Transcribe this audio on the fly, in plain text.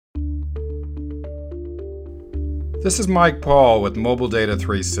This is Mike Paul with Mobile Data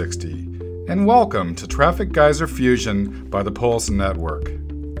 360, and welcome to Traffic Geyser Fusion by the Pulse Network.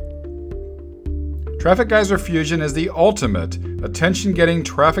 Traffic Geyser Fusion is the ultimate attention-getting,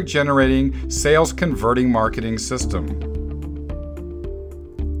 traffic-generating, sales-converting marketing system.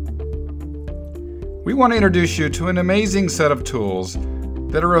 We want to introduce you to an amazing set of tools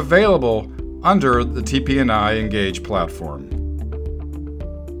that are available under the TP&I Engage platform.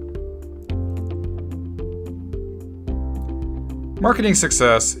 Marketing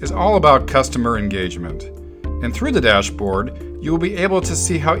success is all about customer engagement, and through the dashboard, you will be able to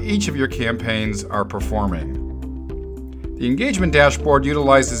see how each of your campaigns are performing. The engagement dashboard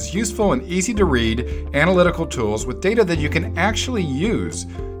utilizes useful and easy-to-read analytical tools with data that you can actually use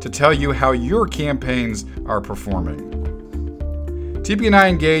to tell you how your campaigns are performing. TP&I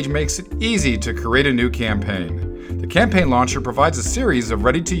Engage makes it easy to create a new campaign. The campaign launcher provides a series of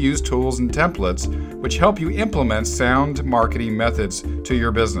ready-to-use tools and templates which help you implement sound marketing methods to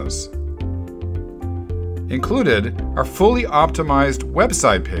your business. Included are fully optimized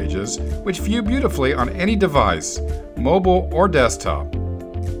website pages which view beautifully on any device, mobile or desktop.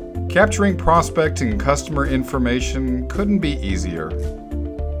 Capturing prospect and customer information couldn't be easier.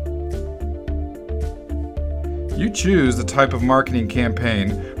 You choose the type of marketing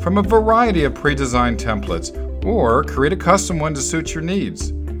campaign from a variety of pre-designed templates or create a custom one to suit your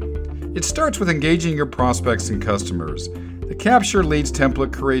needs. It starts with engaging your prospects and customers. The Capture Leads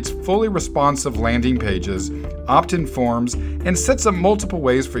template creates fully responsive landing pages, opt-in forms, and sets up multiple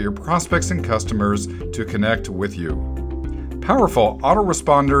ways for your prospects and customers to connect with you. Powerful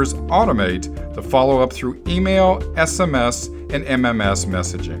autoresponders automate the follow-up through email, SMS, and MMS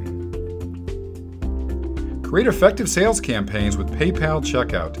messaging. Create effective sales campaigns with PayPal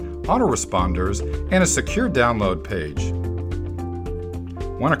checkout, autoresponders, and a secure download page.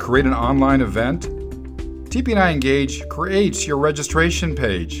 Want to create an online event? TP&I Engage creates your registration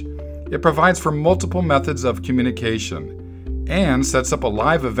page. It provides for multiple methods of communication and sets up a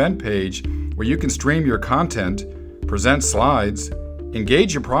live event page where you can stream your content, present slides,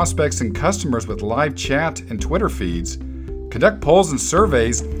 engage your prospects and customers with live chat and Twitter feeds, conduct polls and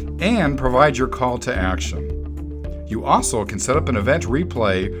surveys, and provide your call to action. You also can set up an event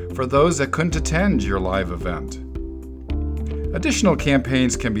replay for those that couldn't attend your live event. Additional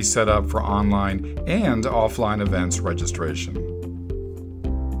campaigns can be set up for online and offline events registration.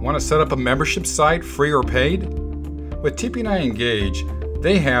 Want to set up a membership site, free or paid? With TP&I Engage,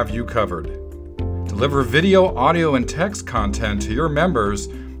 they have you covered. Deliver video, audio, and text content to your members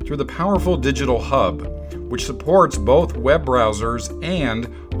through the powerful digital hub, which supports both web browsers and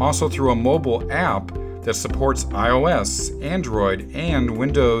also through a mobile app that supports iOS, Android, and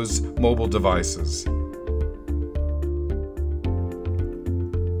Windows mobile devices.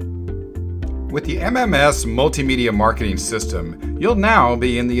 With the MMS Multimedia Marketing System, you'll now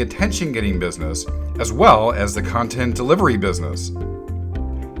be in the attention-getting business as well as the content delivery business.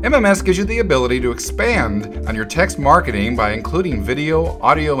 MMS gives you the ability to expand on your text marketing by including video,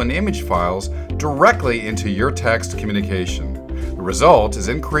 audio, and image files directly into your text communication. The result is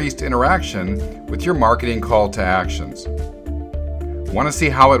increased interaction with your marketing call to actions. Want to see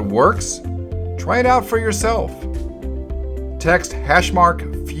how it works? Try it out for yourself. Text #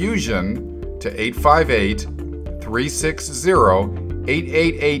 FUSION to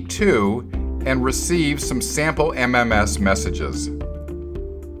 858-360-8882 and receive some sample MMS messages.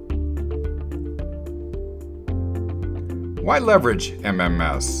 Why leverage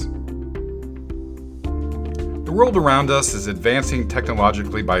MMS? The world around us is advancing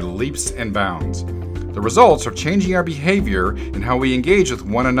technologically by leaps and bounds. The results are changing our behavior in how we engage with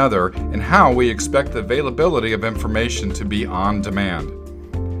one another and how we expect the availability of information to be on demand.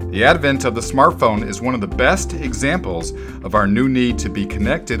 The advent of the smartphone is one of the best examples of our new need to be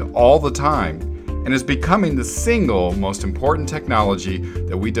connected all the time and is becoming the single most important technology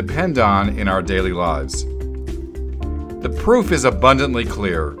that we depend on in our daily lives. The proof is abundantly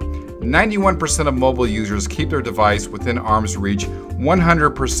clear. 91% of mobile users keep their device within arm's reach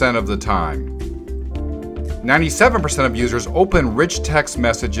 100% of the time. 97% of users open rich text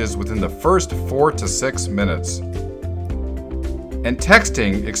messages within the first 4 to 6 minutes. And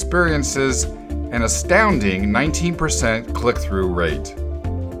texting experiences an astounding 19% click-through rate.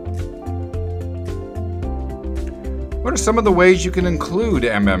 What are some of the ways you can include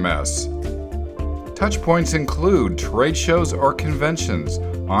MMS? Touchpoints include trade shows or conventions,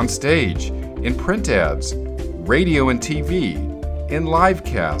 on stage, in print ads, radio and TV, in live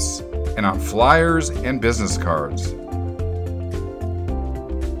casts, and on flyers and business cards.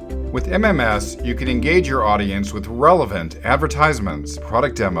 With MMS, you can engage your audience with relevant advertisements,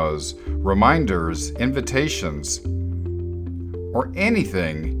 product demos, reminders, invitations, or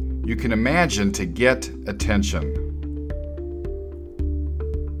anything you can imagine to get attention.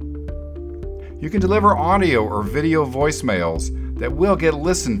 You can deliver audio or video voicemails that will get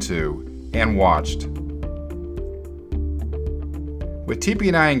listened to and watched. With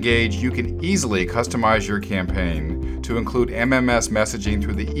TP&I Engage, you can easily customize your campaign to include MMS messaging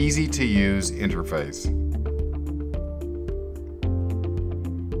through the easy-to-use interface.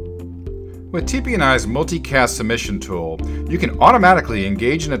 With TP&I's multicast submission tool, you can automatically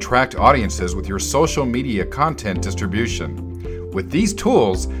engage and attract audiences with your social media content distribution. With these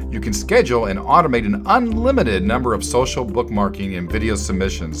tools, you can schedule and automate an unlimited number of social bookmarking and video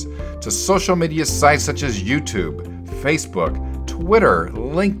submissions to social media sites such as YouTube, Facebook, Twitter,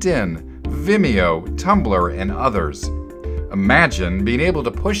 LinkedIn, Vimeo, Tumblr, and others. Imagine being able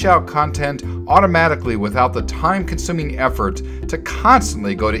to push out content automatically without the time-consuming effort to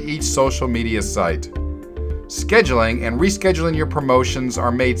constantly go to each social media site. Scheduling and rescheduling your promotions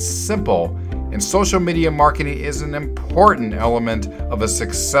are made simple, and social media marketing is an important element of a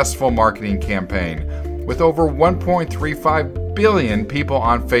successful marketing campaign. With over 1.35 billion people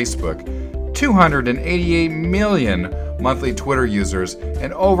on Facebook, 288 million monthly Twitter users,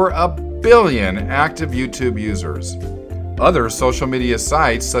 and over 1 billion active YouTube users. Other social media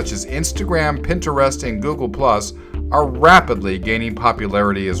sites such as Instagram, Pinterest, and Google+ are rapidly gaining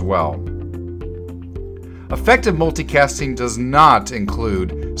popularity as well. Effective multicasting does not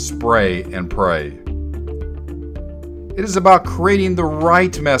include spray and pray. It is about creating the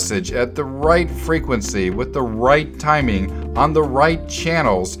right message at the right frequency with the right timing on the right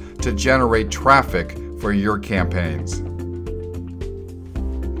channels to generate traffic for your campaigns.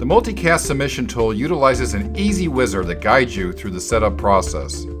 The multicast submission tool utilizes an easy wizard that guides you through the setup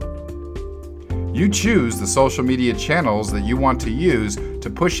process. You choose the social media channels that you want to use to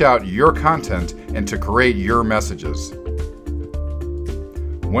push out your content and to create your messages.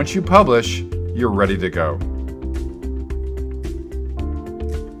 Once you publish, you're ready to go.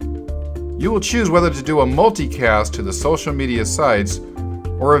 You will choose whether to do a multicast to the social media sites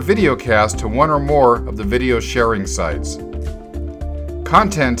or a video cast to one or more of the video sharing sites.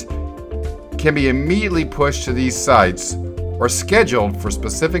 Content can be immediately pushed to these sites or scheduled for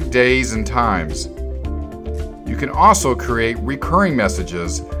specific days and times. You can also create recurring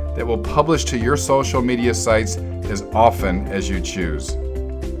messages that will publish to your social media sites as often as you choose.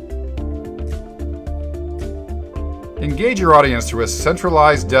 Engage your audience through a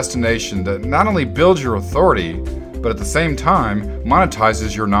centralized destination that not only builds your authority, but at the same time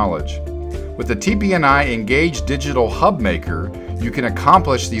monetizes your knowledge. With the TP&I Engage Digital Hub Maker, you can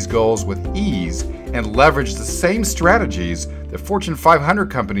accomplish these goals with ease and leverage the same strategies that Fortune 500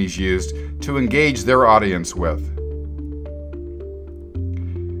 companies used to engage their audience with.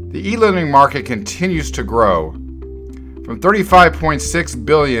 The e-learning market continues to grow. From $35.6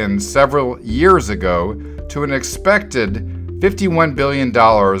 billion several years ago to an expected $51 billion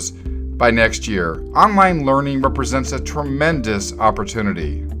by next year, online learning represents a tremendous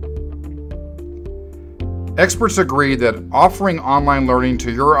opportunity. Experts agree that offering online learning to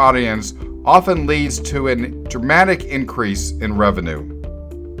your audience often leads to a dramatic increase in revenue.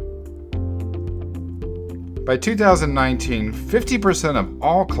 By 2019, 50% of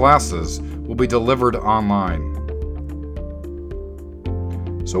all classes will be delivered online.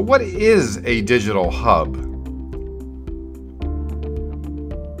 So what is a digital hub?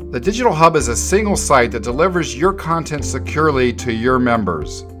 The digital hub is a single site that delivers your content securely to your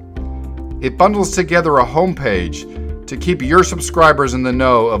members. It bundles together a homepage to keep your subscribers in the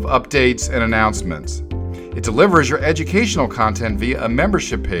know of updates and announcements. It delivers your educational content via a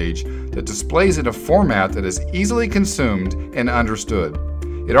membership page that displays in a format that is easily consumed and understood.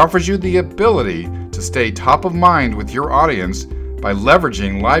 It offers you the ability to stay top of mind with your audience by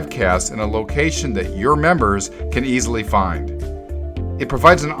leveraging live casts in a location that your members can easily find. It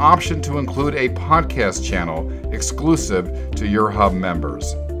provides an option to include a podcast channel exclusive to your hub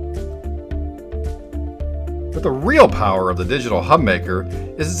members. But the real power of the Digital Hub Maker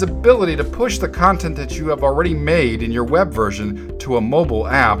is its ability to push the content that you have already made in your web version to a mobile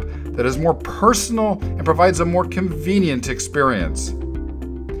app that is more personal and provides a more convenient experience.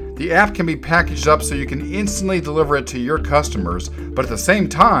 The app can be packaged up so you can instantly deliver it to your customers, but at the same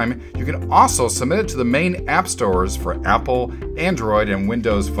time, you can also submit it to the main app stores for Apple, Android, and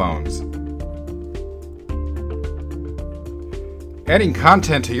Windows phones. Adding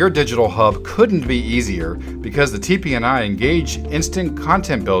content to your digital hub couldn't be easier because the TP&I Engage Instant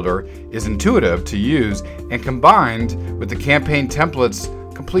Content Builder is intuitive to use and combined with the campaign templates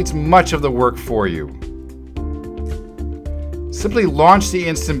completes much of the work for you. Simply launch the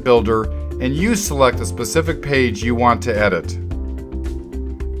Instant Builder and you select the specific page you want to edit.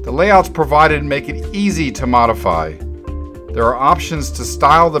 The layouts provided make it easy to modify. There are options to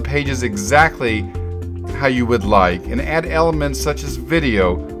style the pages exactly how you would like and add elements such as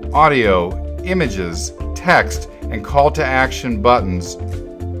video, audio, images, text, and call to action buttons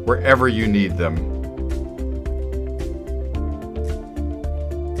wherever you need them.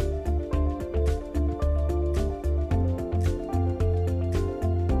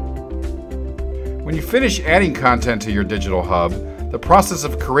 When you finish adding content to your digital hub, the process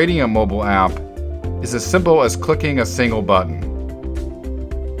of creating a mobile app is as simple as clicking a single button.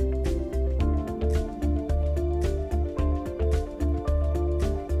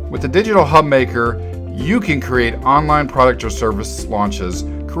 With the Digital Hub Maker, you can create online product or service launches,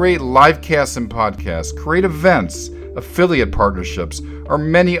 create live casts and podcasts, create events, affiliate partnerships, or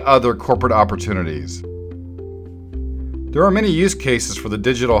many other corporate opportunities. There are many use cases for the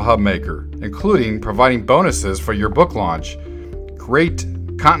Digital Hub Maker, including providing bonuses for your book launch, create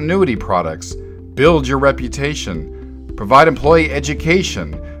continuity products, build your reputation, provide employee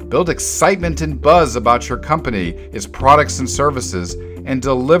education, build excitement and buzz about your company, its products and services, and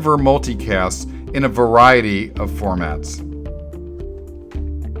deliver multicasts in a variety of formats.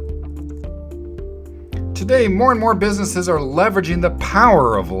 Today, more and more businesses are leveraging the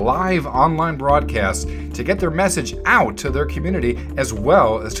power of live online broadcasts to get their message out to their community as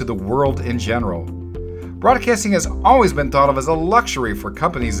well as to the world in general. Broadcasting has always been thought of as a luxury for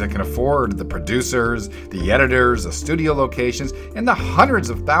companies that can afford the producers, the editors, the studio locations, and the hundreds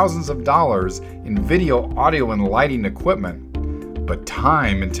of thousands of dollars in video, audio, and lighting equipment. But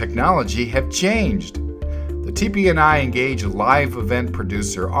time and technology have changed. The TP&I Engage Live Event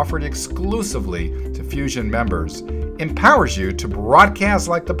Producer, offered exclusively to Fusion members, empowers you to broadcast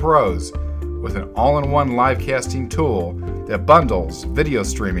like the pros with an all-in-one live casting tool that bundles video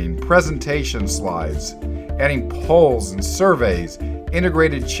streaming, presentation slides, adding polls and surveys,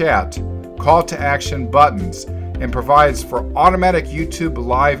 integrated chat, call to action buttons, and provides for automatic YouTube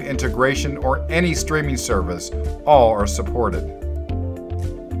live integration or any streaming service. All are supported.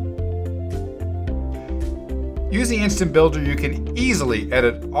 Using Instant Builder, you can easily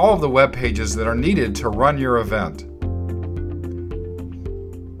edit all of the web pages that are needed to run your event.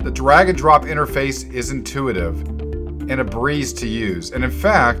 The drag and drop interface is intuitive and a breeze to use. And in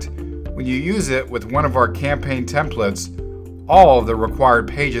fact, when you use it with one of our campaign templates, all of the required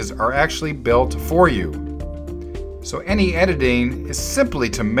pages are actually built for you. So any editing is simply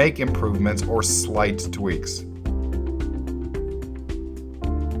to make improvements or slight tweaks.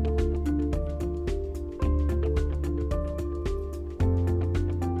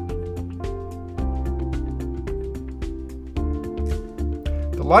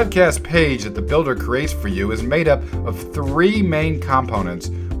 The livecast page that the Builder creates for you is made up of three main components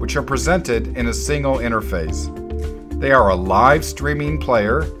which are presented in a single interface. They are a live streaming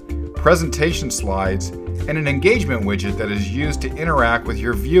player, presentation slides, and an engagement widget that is used to interact with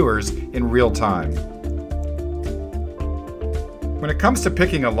your viewers in real time. When it comes to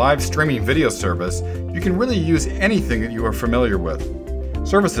picking a live streaming video service, you can really use anything that you are familiar with.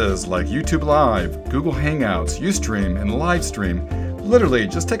 Services like YouTube Live, Google Hangouts, Ustream, and Livestream literally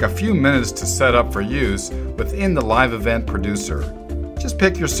just take a few minutes to set up for use within the Live Event Producer. Just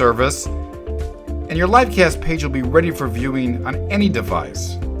pick your service, and your livecast page will be ready for viewing on any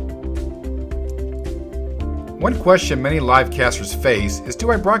device. One question many livecasters face is,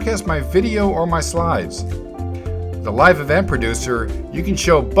 do I broadcast my video or my slides? With the Live Event Producer, you can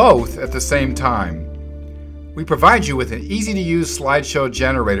show both at the same time. We provide you with an easy-to-use slideshow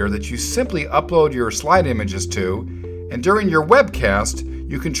generator that you simply upload your slide images to, and during your webcast,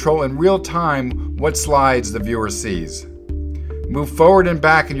 you control in real time what slides the viewer sees. Move forward and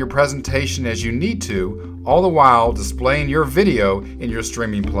back in your presentation as you need to, all the while displaying your video in your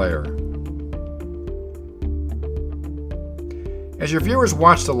streaming player. As your viewers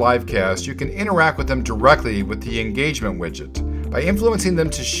watch the livecast, you can interact with them directly with the engagement widget by influencing them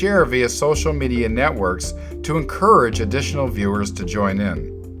to share via social media networks to encourage additional viewers to join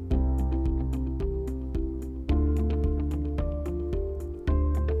in.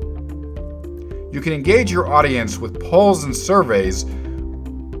 You can engage your audience with polls and surveys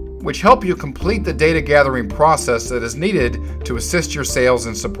which help you complete the data gathering process that is needed to assist your sales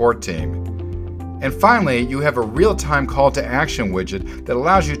and support team. And finally, you have a real-time call to action widget that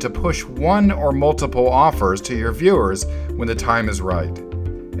allows you to push one or multiple offers to your viewers when the time is right.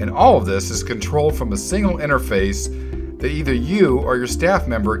 And all of this is controlled from a single interface that either you or your staff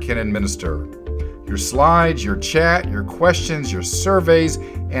member can administer. Your slides, your chat, your questions, your surveys,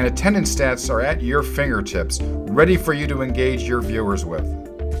 and attendance stats are at your fingertips, ready for you to engage your viewers with.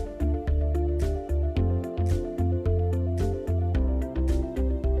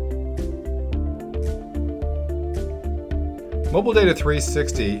 Mobile Data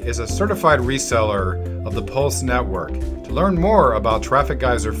 360 is a certified reseller of the Pulse network. To learn more about Traffic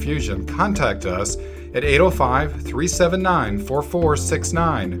Geyser Fusion, contact us at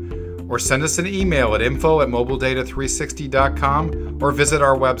 805-379-4469 or send us an email at info@mobiledata360.com or visit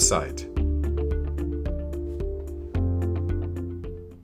our website.